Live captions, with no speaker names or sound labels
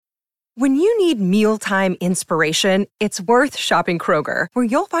When you need mealtime inspiration, it's worth shopping Kroger, where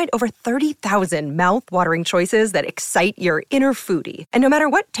you'll find over 30,000 mouth-watering choices that excite your inner foodie. And no matter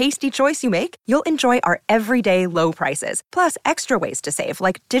what tasty choice you make, you'll enjoy our everyday low prices, plus extra ways to save,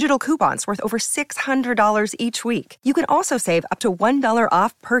 like digital coupons worth over $600 each week. You can also save up to $1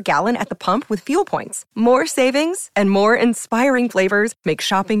 off per gallon at the pump with fuel points. More savings and more inspiring flavors make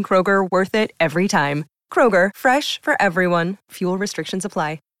shopping Kroger worth it every time. Kroger, fresh for everyone. Fuel restrictions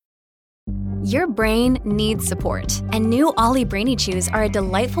apply. Your brain needs support, and new Ollie Brainy Chews are a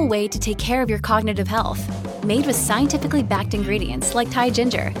delightful way to take care of your cognitive health. Made with scientifically backed ingredients like Thai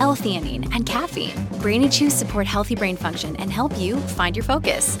ginger, L-theanine, and caffeine, Brainy Chews support healthy brain function and help you find your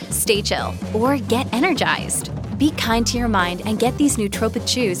focus, stay chill, or get energized. Be kind to your mind and get these nootropic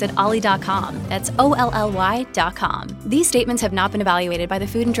chews at ollie.com. That's OLLY.com. These statements have not been evaluated by the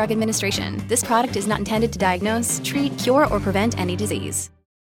Food and Drug Administration. This product is not intended to diagnose, treat, cure, or prevent any disease.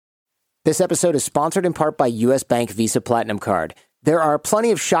 This episode is sponsored in part by U.S. Bank Visa Platinum Card. There are plenty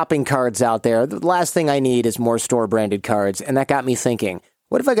of shopping cards out there. The last thing I need is more store-branded cards, and that got me thinking,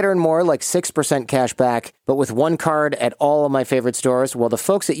 what if I could earn more, like 6% cash back, but with one card at all of my favorite stores? Well, the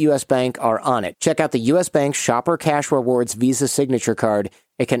folks at U.S. Bank are on it. Check out the U.S. Bank Shopper Cash Rewards Visa Signature Card.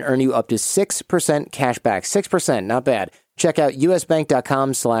 It can earn you up to 6% cash back. 6%, not bad. Check out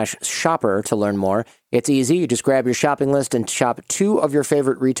usbank.com/shopper to learn more. It's easy. You just grab your shopping list and shop two of your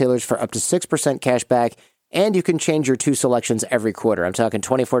favorite retailers for up to 6% cash back, and you can change your two selections every quarter. I'm talking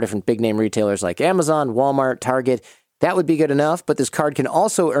 24 different big-name retailers like Amazon, Walmart, Target. That would be good enough, but this card can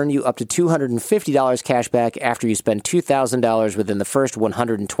also earn you up to $250 cash back after you spend $2,000 within the first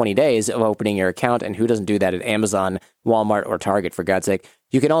 120 days of opening your account, and who doesn't do that at Amazon, Walmart, or Target, for God's sake?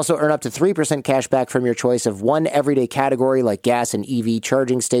 You can also earn up to 3% cash back from your choice of one everyday category like gas and EV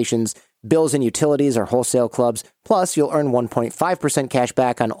charging stations, bills and utilities, or wholesale clubs. Plus, you'll earn 1.5% cash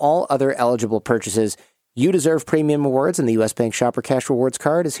back on all other eligible purchases. You deserve premium rewards, and the U.S. Bank Shopper Cash Rewards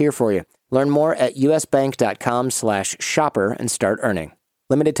card is here for you. Learn more at usbank.com/shopper and start earning.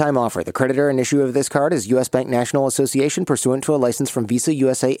 Limited time offer. The creditor and issuer of this card is U.S. Bank National Association pursuant to a license from Visa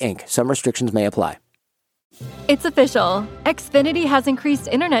USA, Inc. Some restrictions may apply. It's official. Xfinity has increased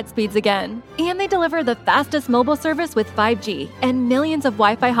internet speeds again, and they deliver the fastest mobile service with 5G and millions of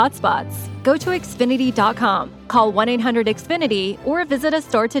Wi-Fi hotspots. Go to Xfinity.com, call 1-800-XFINITY, or visit a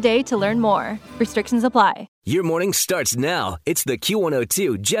store today to learn more. Restrictions apply. Your morning starts now. It's the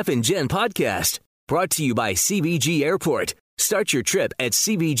Q102 Jeff and Jen podcast, brought to you by CBG Airport. Start your trip at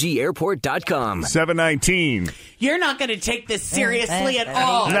CBGAirport.com. 7:19. You're not going to take this seriously at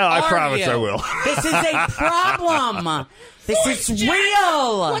all. No, I promise I will. This is a problem. This is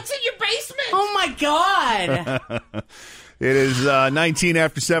real. What's in your basement? Oh, my God. It is 19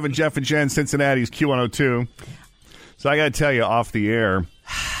 after 7. Jeff and Jen, Cincinnati's Q102. So I got to tell you off the air,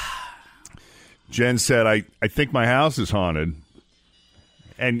 Jen said, I think my house is haunted.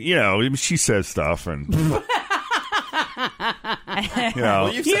 And, you know, she says stuff and... You know,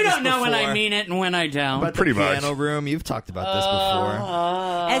 well, you don't know when I mean it and when I don't. But pretty the piano room, you've talked about this before.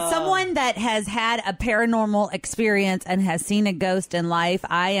 As someone that has had a paranormal experience and has seen a ghost in life,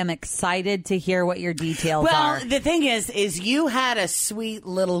 I am excited to hear what your details are. Well, the thing is you had a sweet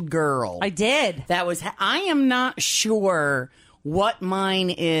little girl. I did. I am not sure what mine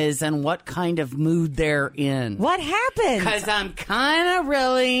is and what kind of mood they're in. What happened? Because I'm kind of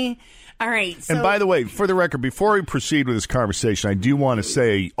really... All right. So, and by the way, for the record, before we proceed with this conversation, I do want to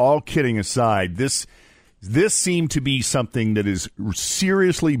say, all kidding aside, this seemed to be something that is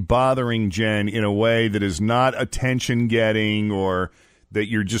seriously bothering Jen in a way that is not attention-getting or that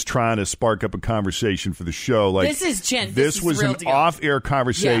you're just trying to spark up a conversation for the show. Like this is Jen. This was an off-air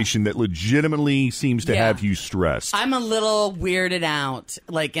conversation that legitimately seems to have you stressed. I'm a little weirded out,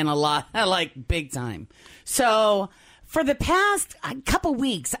 like in a lot, like big time. So... For the past couple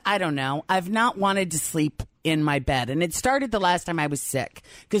weeks, I don't know, I've not wanted to sleep in my bed. And it started the last time I was sick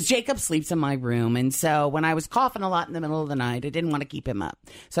because Jacob sleeps in my room. And so when I was coughing a lot in the middle of the night, I didn't want to keep him up.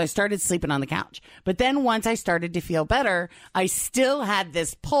 So I started sleeping on the couch. But then once I started to feel better, I still had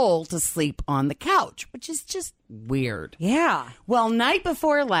this pull to sleep on the couch, which is just weird. Yeah. Well, night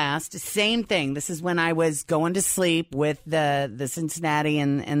before last, same thing. This is when I was going to sleep with the Cincinnati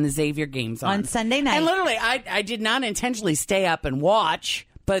and the Xavier games on Sunday night. And literally, I did not intentionally stay up and watch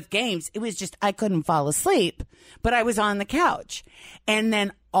both games. It was just I couldn't fall asleep, but I was on the couch. And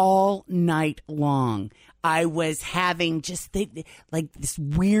then all night long, I was having just like this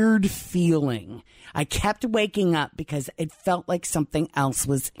weird feeling. I kept waking up because it felt like something else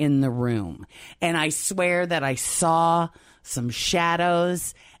was in the room. And I swear that I saw some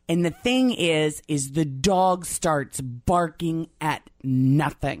shadows And the thing is the dog starts barking at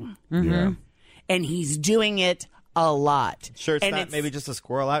nothing. Yeah. And he's doing it a lot. Sure, it's and not maybe just a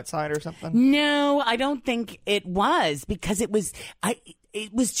squirrel outside or something? No, I don't think it was, because it was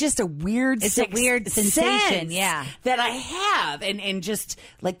just a weird It's a weird sensation, yeah. that I have, and just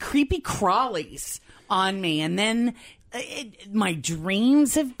like creepy crawlies on me. And then my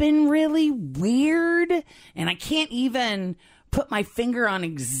dreams have been really weird, and I can't even put my finger on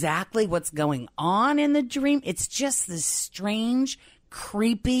exactly what's going on in the dream. It's just this strange,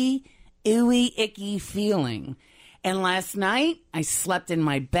 creepy, ooey, icky feeling. And last night, I slept in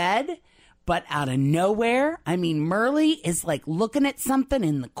my bed, but out of nowhere, I mean, Merle is like looking at something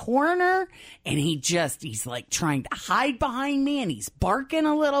in the corner, and he's like trying to hide behind me, and he's barking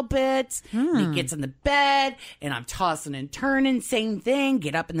a little bit. And he gets in the bed, and I'm tossing and turning, same thing,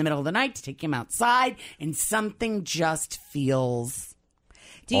 get up in the middle of the night to take him outside, and something just feels...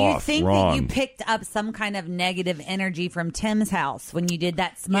 Do you Off, think wrong. that you picked up some kind of negative energy from Tim's house when you did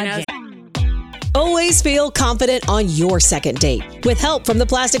that smudging? Always feel confident on your second date. With help from the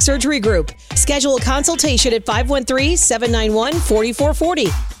Plastic Surgery Group. Schedule a consultation at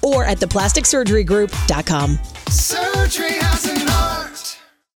 513-791-4440 or at theplasticsurgerygroup.com. Surgery has an art.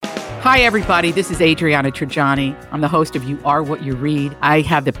 Hi, everybody. This is Adriana Trajani. I'm the host of You Are What You Read. I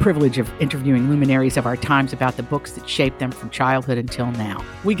have the privilege of interviewing luminaries of our times about the books that shaped them from childhood until now.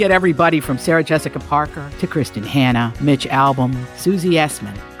 We get everybody from Sarah Jessica Parker to Kristen Hanna, Mitch Albom, Susie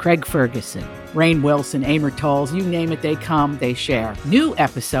Essman, Craig Ferguson, Rainn Wilson, Amor Tolls, you name it, they come, they share. New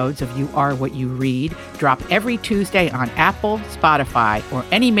episodes of You Are What You Read drop every Tuesday on Apple, Spotify, or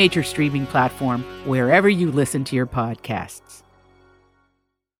any major streaming platform wherever you listen to your podcasts.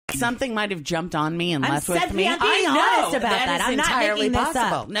 Something might have jumped on me and I'm left with me. being honest about that. Is I'm not entirely making this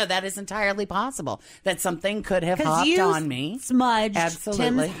possible. up. No, that is entirely possible. That something could have 'Cause hopped you on me. smudged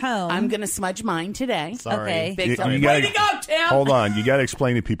Absolutely. Tim's home. I'm going to smudge mine today. Sorry. Okay. Big time. You Way gotta- to go, Tim! Hold on. You got to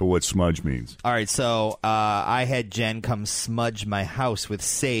explain to people what smudge means. All right, so I had Jen come smudge my house with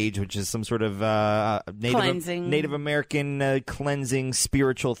sage, which is some sort of Cleansing. Native American cleansing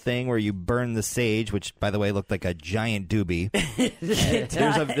spiritual thing where you burn the sage, which, by the way, looked like a giant doobie.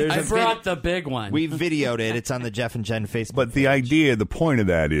 There's a brought the big one. We videoed it. It's on the Jeff and Jen Facebook. But the idea, the point of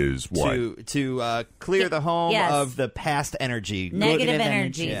that is what? To clear the home Yes. of the past energy. Negative Good-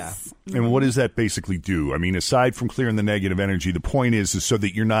 energies. Yeah. And what does that basically do? I mean, aside from clearing the negative energy, the point is so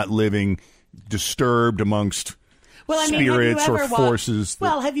that you're not living disturbed amongst spirits or forces.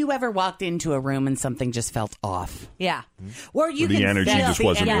 Have you ever walked into a room and something just felt off? Yeah. Or you The can energy feel just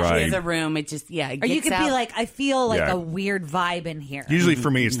wasn't the energy right. of the room, it just, it Or you gets could be out. like, I feel like Yeah. a weird vibe in here. Usually for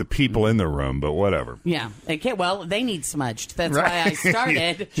me, it's the people in the room, but whatever. Yeah. Okay. Well, they need smudged. That's why I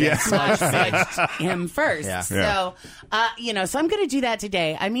started. Yeah. Smudged him first. Yeah. So, so I'm going to do that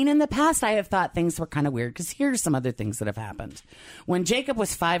today. I mean, in the past, I have thought things were kind of weird because here's some other things that have happened. When Jacob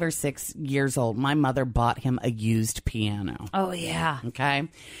was 5 or 6 years old, my mother bought him a used piano. Oh, yeah. Okay.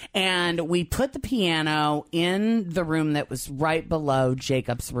 And we put the piano in the room that was right below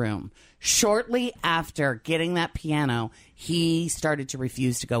Jacob's room. Shortly after getting that piano, he started to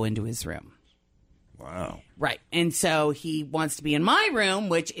refuse to go into his room. Wow. Right. And so he wants to be in my room,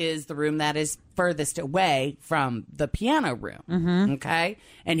 which is the room that is furthest away from the piano room. Mm-hmm. Okay.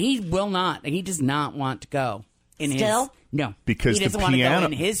 And he does not want to go in Still? his. No. Because he the doesn't want to go piano-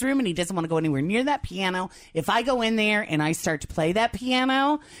 in his room, and he doesn't want to go anywhere near that piano. If I go in there and I start to play that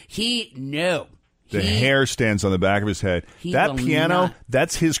piano, The hair stands on the back of his head. He That will piano, not.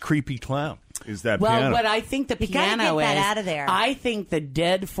 that's his creepy clown. Is that Well, piano? what I think the gotta piano get that is, out of there. I think the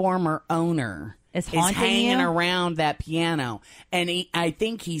dead former owner Is haunting hanging you? around that piano, and I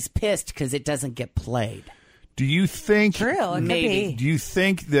think he's pissed because it doesn't get played. Do you think? True. It could Maybe. be. Do you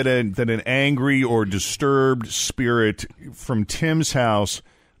think that an angry or disturbed spirit from Tim's house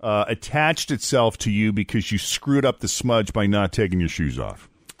attached itself to you because you screwed up the smudge by not taking your shoes off?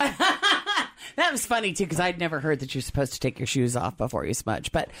 That was funny, too, because I'd never heard that you're supposed to take your shoes off before you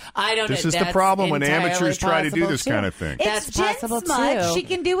smudge. But I don't know. This is the That's problem when entirely amateurs try to do possible, this too. kind of thing. That's It's Jen's possible, smudge. too. She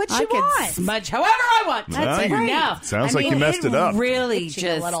can do what she I can wants. smudge however I want. Well, That's you- it. No. sounds like you messed it up. Really Itching a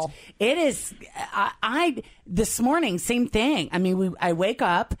just... little. It is... I this morning, same thing. I mean, I wake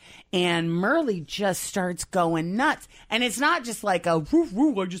up and Merle just starts going nuts. And it's not just like a woof,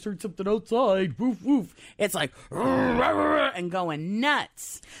 woof, I just heard something outside, woof, woof. It's like and going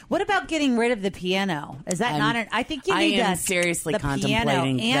nuts. What about getting rid of the piano? Is that not an... I think you need I am to seriously the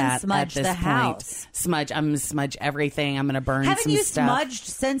contemplating piano and that smudge at this the point. house. Smudge. I'm going to smudge everything. I'm going to burn Haven't some you stuff. smudged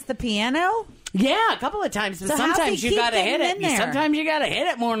since the piano? Yeah, a couple of times. But So how's sometimes he you keep got to hit getting it. in there? Sometimes you got to hit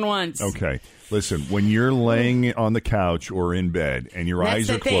it more than once. Okay. Listen, when you're laying on the couch or in bed and your eyes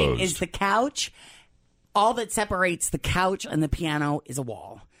are closed. Is the couch, all that separates the couch and the piano is a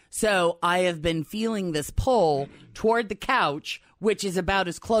wall. So I have been feeling this pull toward the couch, which is about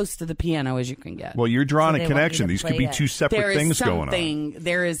as close to the piano as you can get. Well, you're drawing a connection. These could be two separate things going on.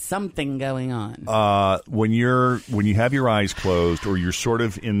 There is something going on. When you have your eyes closed or you're sort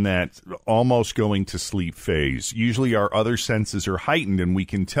of in that almost going to sleep phase, usually our other senses are heightened, and we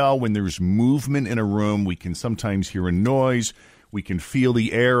can tell when there's movement in a room. We can sometimes hear a noise. We can feel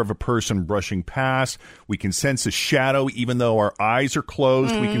the air of a person brushing past. We can sense a shadow even though our eyes are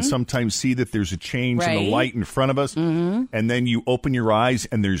closed. We can sometimes see that there's a change in the light in front of us. And then you open your eyes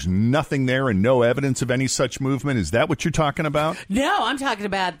and there's nothing there and no evidence of any such movement. Is that what you're talking about? No, I'm talking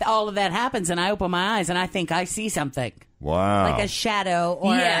about all of that happens and I open my eyes and I think I see something. Wow. Like a shadow,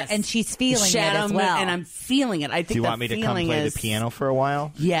 and she's feeling it as well. And I'm feeling it. I think Do you want me to come play the piano for a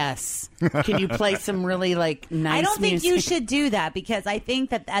while? Yes. Can you play some really nice I don't think music? you should do that because I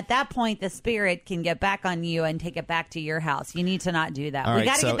think that at that point the spirit can get back on you and take it back to your house. You need to not do that. All we right,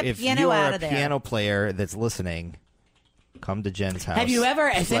 got to so get the if piano you are out a of there. piano player that's listening, come to Jen's house.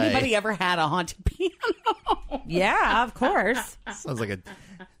 Has anybody ever had a haunted piano? Yeah, of course.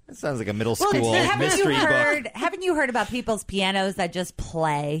 Sounds like a middle school mystery book. Haven't you heard about people's pianos that just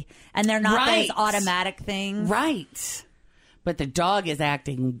play and they're not those automatic things? Right. But the dog is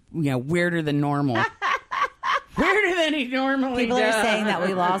acting, weirder than normal. Weirder than he normally People does. are saying that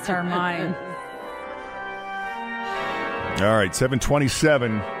we lost our mind. All right,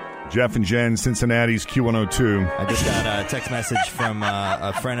 727. Jeff and Jen, Cincinnati's Q102. I just got a text message from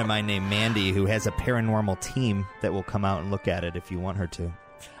a friend of mine named Mandy who has a paranormal team that will come out and look at it if you want her to.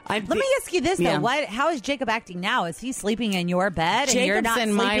 Let me ask you this, though. How is Jacob acting now? Is he sleeping in your bed and you're not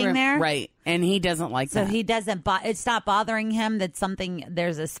in sleeping room, there? right, and he doesn't like that. So he doesn't, it's not bothering him that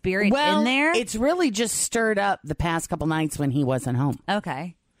there's a spirit in there? It's really just stirred up the past couple nights when he wasn't home.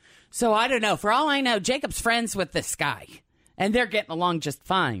 Okay. So I don't know. For all I know, Jacob's friends with this guy, and they're getting along just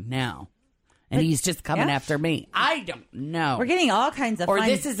fine now. And he's just coming after me. I don't know. We're getting all kinds of fun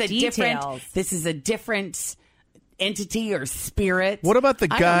details. This is a different entity or spirit. What about the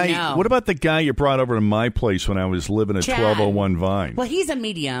guy? What about the guy you brought over to my place when I was living at 1201 Vine? Well, he's a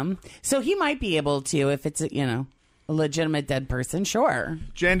medium, so he might be able to if it's a legitimate dead person. Sure.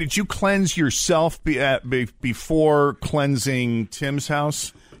 Jen, did you cleanse yourself before cleansing Tim's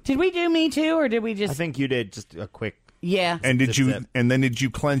house? Did we do me too, or did we just? I think you did just a quick. Yeah. And did you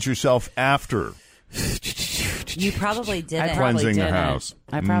cleanse yourself after? You probably didn't. Cleansing the house.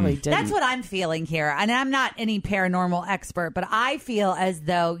 I probably didn't. That's what I'm feeling here. And I'm not any paranormal expert, but I feel as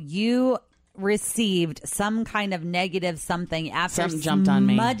though you received some kind of negative something after something jumped on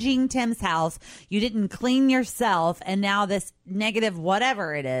me. Smudging Tim's house. You didn't clean yourself, and now this negative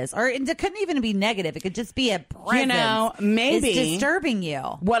whatever it is, or it couldn't even be negative. It could just be a presence. Maybe is disturbing you.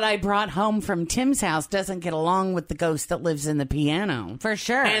 What I brought home from Tim's house doesn't get along with the ghost that lives in the piano. For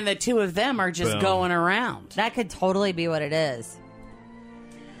sure. And the two of them are just going around. That could totally be what it is.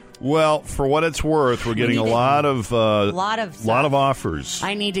 Well, for what it's worth, we're getting a lot of offers.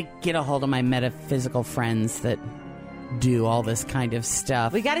 I need to get a hold of my metaphysical friends that do all this kind of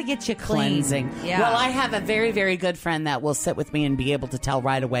stuff. We got to get you cleansing. Yeah. Well, I have a very, very good friend that will sit with me and be able to tell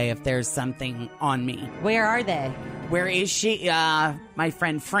right away if there's something on me. Where are they? Where is she? My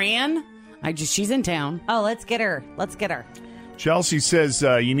friend Fran. She's in town. Oh, let's get her. Chelsea says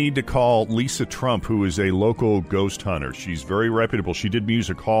you need to call Lisa Trump, who is a local ghost hunter. She's very reputable. She did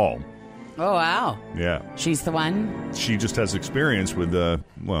Music Hall. Oh, wow. Yeah. She's the one? She just has experience with,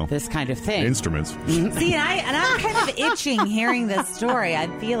 this kind of thing. Instruments. See, I'm kind of itching hearing this story.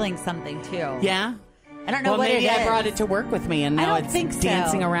 I'm feeling something, too. Yeah? I don't know what maybe it is. I brought it to work with me, and now it's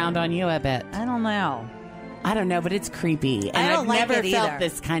dancing around on you, I bet. I don't know. I don't know, but it's creepy. And I've never felt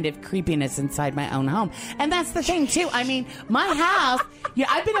this kind of creepiness inside my own home. And that's the thing, too. I mean, my house,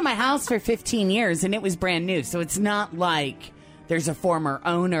 I've been in my house for 15 years, and it was brand new. So it's not like there's a former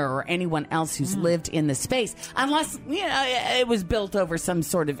owner or anyone else who's lived in the space. Unless, it was built over some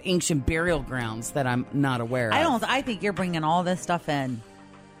sort of ancient burial grounds that I'm not aware of. I think you're bringing all this stuff in.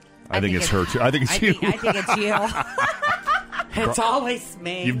 I think it's her, too. I think it's you. I think it's you. It's always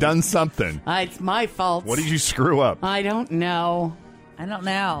me. You've done something. It's my fault. What did you screw up? I don't know.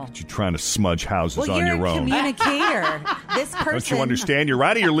 You're trying to smudge houses on your own. You're a communicator. This person. Don't you understand? You're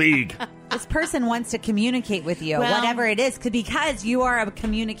out of your league. This person wants to communicate with you, whatever it is, because you are a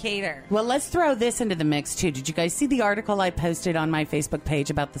communicator. Well, let's throw this into the mix, too. Did you guys see the article I posted on my Facebook page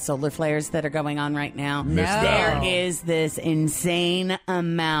about the solar flares that are going on right now? No. There is this insane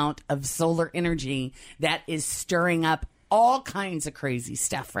amount of solar energy that is stirring up all kinds of crazy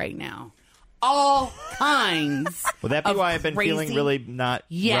stuff right now. all kinds. Would that be of why I've been crazy- feeling really not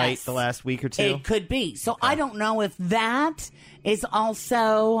Yes. right the last week or two? It could be. So I don't know if that is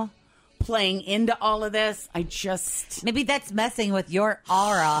also playing into all of this. Maybe that's messing with your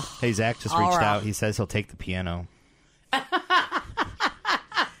aura. Hey, Zach just reached out. He says he'll take the piano.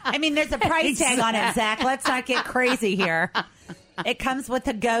 I mean, there's a price tag on it, Zach. Let's not get crazy here. It comes with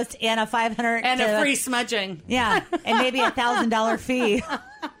a ghost and a $500 and a free smudging. Yeah, and maybe a $1,000 fee.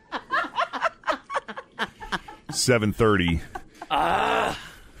 7:30.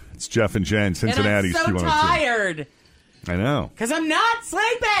 It's Jeff and Jen, Cincinnati's and I'm so 212. tired. I know. Because I'm not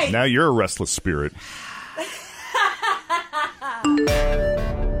sleeping. Now you're a restless spirit.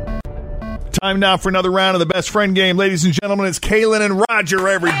 Time now for another round of the best friend game. Ladies and gentlemen, it's Kaylin and Roger,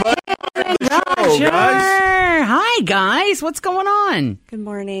 everybody. Roger. Hi, guys. What's going on? Good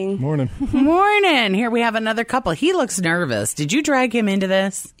morning. Morning. Morning. Here we have another couple. He looks nervous. Did you drag him into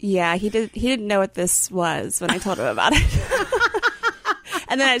this? Yeah, he did. He didn't know what this was when I told him about it.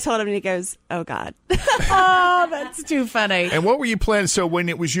 And then I told him, and he goes, "Oh God." Oh, that's too funny. And what were you planning? So when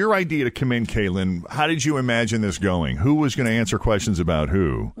it was your idea to come in, Kaylin, how did you imagine this going? Who was going to answer questions about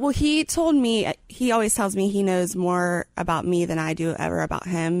who? Well, he told me, he always tells me he knows more about me than I do ever about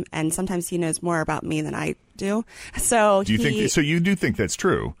him. And sometimes he knows more about me than I do. So do you think, so you do think that's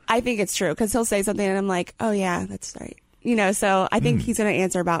true? I think it's true because he'll say something and I'm like, oh yeah, that's right. You know, so I think he's going to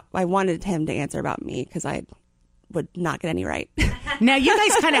answer about, I wanted him to answer about me because I would not get any right. Now, you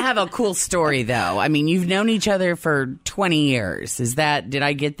guys kind of have a cool story, though. I mean, you've known each other for 20 years. Did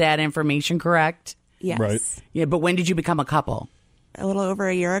I get that information correct? Yes. Right. Yeah, but when did you become a couple? A little over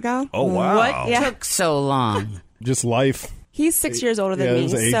a year ago. Oh, wow. What took so long? Just life. He's 6 years older than Yeah, me. there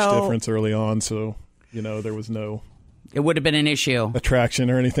was an age so difference early on, so, there was no It would have been an issue. attraction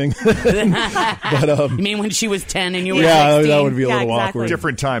or anything. But, You mean when she was 10 and you were yeah, 16? that would be a little exactly. awkward.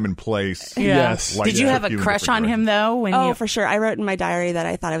 Different time and place. Yeah. Yes. Life Did you have took a in crush different on him, though? When Oh, you... for sure. I wrote in my diary that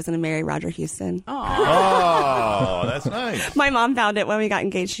I thought I was going to marry Roger Houston. Oh, that's nice. My mom found it when we got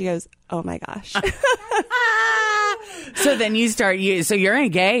engaged. She goes, oh my gosh. So then you start, so you're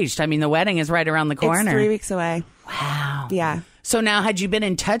engaged. I mean, the wedding is right around the corner. It's 3 weeks away. Wow. Yeah. So now, had you been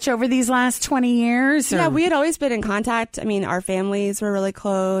in touch over these last 20 years? Or? Yeah, we had always been in contact. I mean, our families were really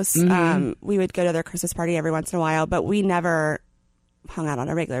close. We would go to their Christmas party every once in a while, but we never hung out on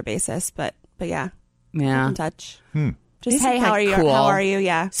a regular basis. But yeah. Keep in touch. Just, Isn't hey, how that are you? cool? How are you?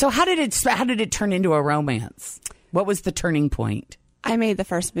 Yeah. So how did it turn into a romance? What was the turning point? I made the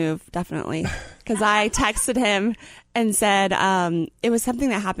first move, definitely. Because I texted him and said it was something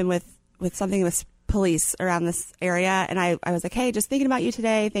that happened with something with police around this area. And I was like, hey, just thinking about you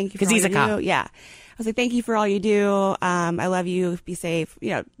today. Thank you for all he's you a cop. do. Yeah. I was like, thank you for all you do. I love you. Be safe.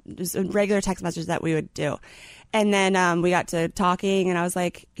 Just regular text messages that we would do. And then we got to talking and I was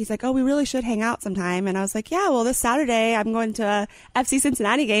like, he's like, oh, we really should hang out sometime. And I was like, yeah, well, this Saturday I'm going to a FC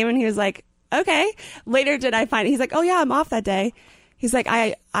Cincinnati game. And he was like, okay. Later did I find, he's like, oh yeah, I'm off that day. He's like,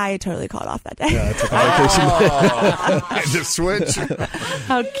 I totally called off that day. Yeah, it's a vacation. The switch.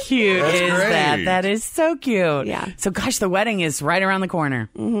 How cute That's is great. that? That is so cute. Yeah. So, gosh, the wedding is right around the corner.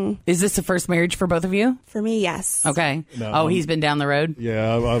 Mm-hmm. Is this the first marriage for both of you? For me, yes. Okay. No, he's been down the road?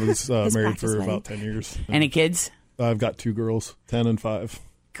 Yeah, I was married practice for wedding. about 10 years. Any kids? I've got 2 girls, 10 and 5.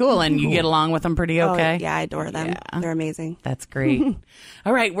 Cool. And you get along with them pretty okay? Oh, yeah, I adore them. Yeah. They're amazing. That's great.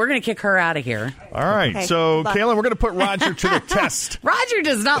 All right, we're going to kick her out of here. All right. Okay, So, good luck. Kaylin, we're going to put Roger to the test. Roger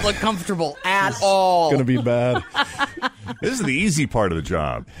does not look comfortable at all. Going to be bad. This is the easy part of the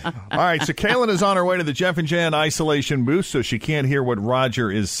job. All right, so Kaylin is on her way to the Jeff and Jen isolation booth, so she can't hear what Roger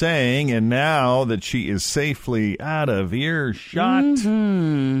is saying. And now that she is safely out of earshot,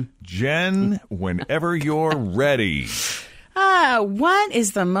 Jen, whenever you're ready. What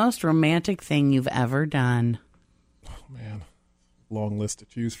is the most romantic thing you've ever done? Oh, man. Long list to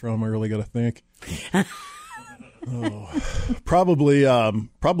choose from. I really got to think.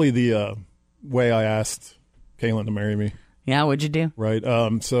 Probably the way I asked Kaylin to marry me. Yeah, what'd you do? Right.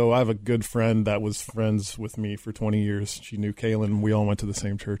 So I have a good friend that was friends with me for 20 years. She knew Kaylin. We all went to the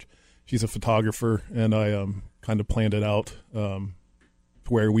same church. She's a photographer, and I kind of planned it out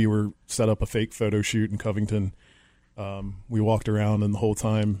where we were set up a fake photo shoot in Covington. We walked around, and the whole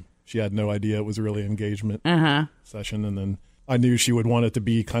time she had no idea it was really an engagement session. And then I knew she would want it to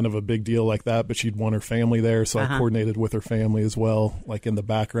be kind of a big deal like that, but she'd want her family there. So I coordinated with her family as well, like in the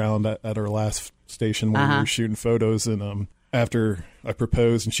background at our last station when we were shooting photos. And after I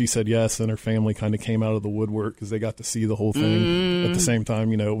proposed and she said yes, and her family kind of came out of the woodwork because they got to see the whole thing. At the same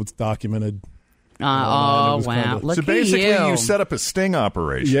time, it was documented Oh, was wow. kinda- Look So at basically, you. you set up a sting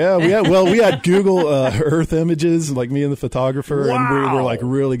operation. Yeah, we had Google Earth images, like me and the photographer, and we were like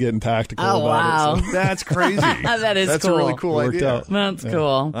really getting tactical Oh, about it. wow. That's crazy. That's That's cool. a really cool Worked idea. out. That's Yeah.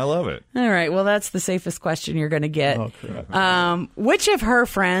 cool. I love it. All right. Well, that's the safest question you're going to get. Oh, crap. Which of her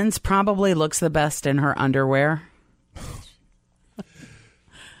friends probably looks the best in her underwear?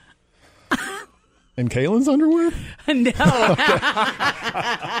 In Kaylin's underwear? No.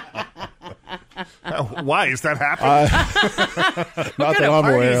 Why is that happening? Not that I'm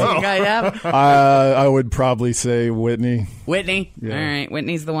aware of. You guys have? I would probably say Whitney. Whitney. Yeah. All right.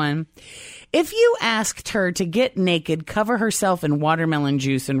 Whitney's the one. If you asked her to get naked, cover herself in watermelon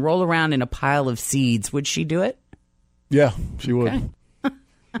juice, and roll around in a pile of seeds, would she do it? Yeah, she would.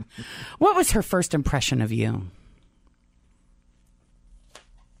 What was her first impression of you?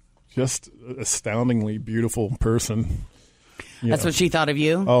 Just astoundingly beautiful person. That's what she thought of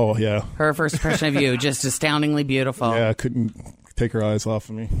you? Oh, yeah. Her first impression of you, just astoundingly beautiful. Yeah, I couldn't take her eyes off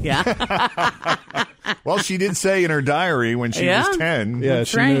of me. Yeah. Well, she did say in her diary when she was 10. Yeah, That's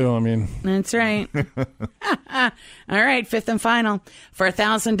she right. knew. I mean, That's right. All right, fifth and final. For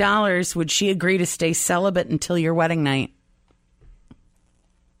 $1,000, would she agree to stay celibate until your wedding night?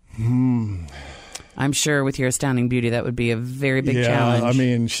 I'm sure with your astounding beauty, that would be a very big challenge. I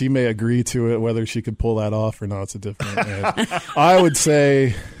mean, she may agree to it. Whether she could pull that off or not, it's a different. I would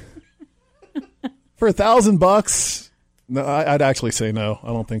say for $1,000. No, I'd actually say no. I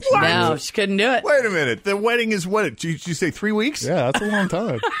don't think she. No, she couldn't do it. Wait a minute. The wedding is what? Did you say 3 weeks? Yeah, that's a long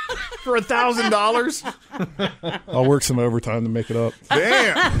time. For $1,000? I'll work some overtime to make it up.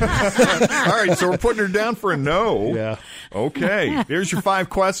 Damn. All right, so we're putting her down for a no. Yeah. Okay, here's your 5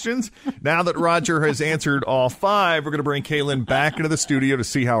 questions. Now that Roger has answered all 5, we're going to bring Kaylin back into the studio to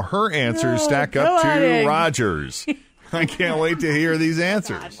see how her answers stack up to Roger's. I can't wait to hear these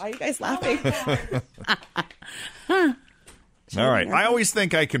answers. Why are you guys laughing? All right. I always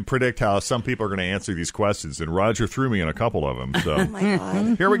think I can predict how some people are going to answer these questions, and Roger threw me in a couple of them. So Oh my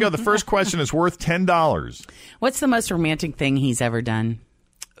God. here we go. The first question is worth $10. What's the most romantic thing he's ever done?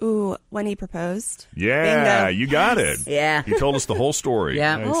 Ooh, when he proposed. Yeah, Bingo. you got it. Yeah. He told us the whole story.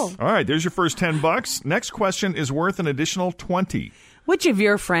 Yeah. Nice. Oh. All right, there's your first $10. Next question is worth an additional $20. Which of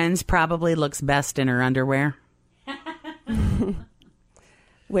your friends probably looks best in her underwear?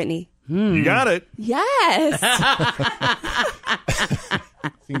 Whitney. You got it. Yes.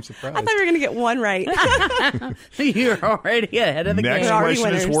 Seems surprised. I thought we were going to get one right. You're already ahead of the Next game. already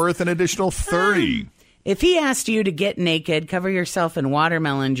question is winners. worth an additional $30. If he asked you to get naked, cover yourself in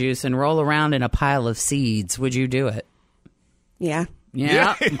watermelon juice, and roll around in a pile of seeds, would you do it? Yeah.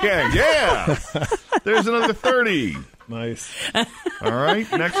 Yeah. Yeah. There's another 30. Nice. All right.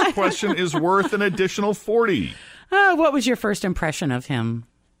 Next question is worth an additional 40. What was your first impression of him?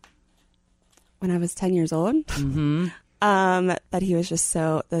 When I was 10 years old. Mm-hmm. That he was just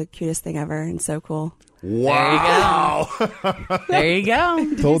the cutest thing ever and so cool. Wow. There you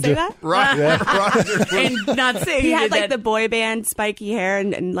go. Told Say you. that? Roger. And not saying He had that the boy band spiky hair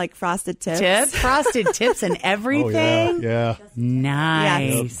and like frosted tips. tips, frosted tips, and Oh, yeah. everything. Yeah.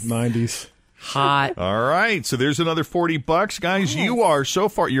 Nice, 90s. hot. All right. So there's another $40. Guys, you are so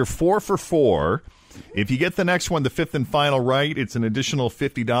far, you're 4 for 4. If you get the next one, the fifth and final right, it's an additional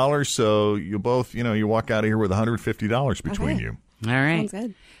 $50. So you both, you walk out of here with $150 between you. All right. Sounds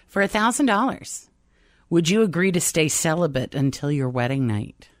good. For $1,000, would you agree to stay celibate until your wedding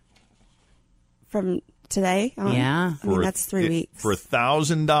night? From today on? Yeah. I mean, that's 3 weeks. For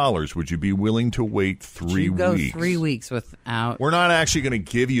 $1,000, would you be willing to wait 3 You go weeks? 3 weeks without. We're not actually going to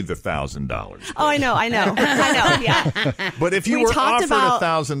give you the $1,000. Oh, I know. I know. Yeah. But if you we were talked offered about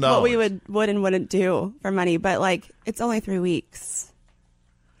 $1,000, what we would and wouldn't do for money, but like it's only 3 weeks.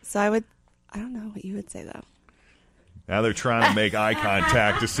 So I don't know what you would say though. Now they're trying to make eye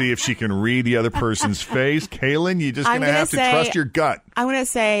contact to see if she can read the other person's face. Kaylin, you're just going to have to trust your gut. I'm going to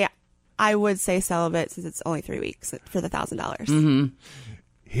say I would say celibate since it's only 3 weeks for the $1,000. Mm-hmm.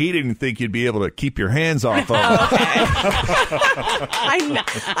 He didn't think you'd be able to keep your hands off of him.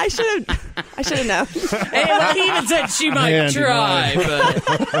 I should have known. Hey, well, he even said she might Man, try, but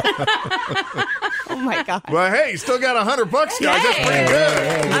Oh my god! Well, hey, you still got $100, guys. That's pretty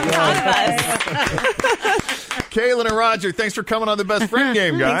good. I'm proud of us. Kaylin and Roger, thanks for coming on the Best Friend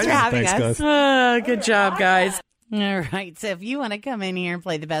Game, guys. Thanks for having Thanks, us. guys. good job, guys. All right. So if you want to come in here and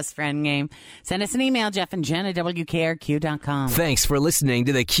play the Best Friend Game, send us an email, Jeff and Jen at WKRQ.com. Thanks for listening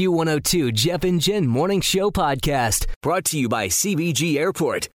to the Q102 Jeff and Jen Morning Show podcast, brought to you by CBG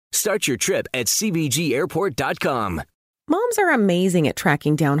Airport. Start your trip at CBGAirport.com. Moms are amazing at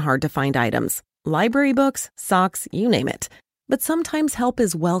tracking down hard-to-find items. Library books, socks, you name it. But sometimes help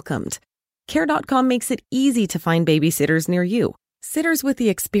is welcomed. Care.com makes it easy to find babysitters near you. Sitters with the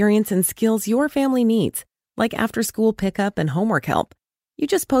experience and skills your family needs, like after-school pickup and homework help. You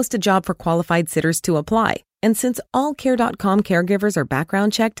just post a job for qualified sitters to apply. And since all Care.com caregivers are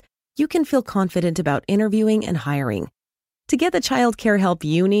background checked, you can feel confident about interviewing and hiring. To get the child care help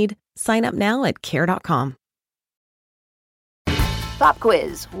you need, sign up now at Care.com. Pop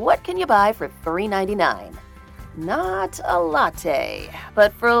quiz. What can you buy for $3.99? Not a latte,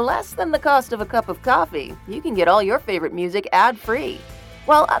 but for less than the cost of a cup of coffee, you can get all your favorite music ad-free.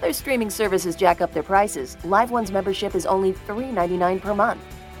 While other streaming services jack up their prices, Live One's membership is only $3.99 per month,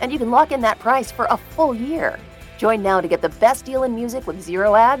 and you can lock in that price for a full year. Join now to get the best deal in music with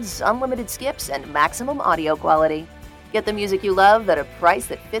 0 ads, unlimited skips, and maximum audio quality. Get the music you love at a price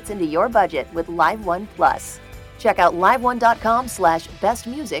that fits into your budget with Live One Plus. Check out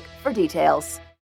liveone.com/bestmusic for details.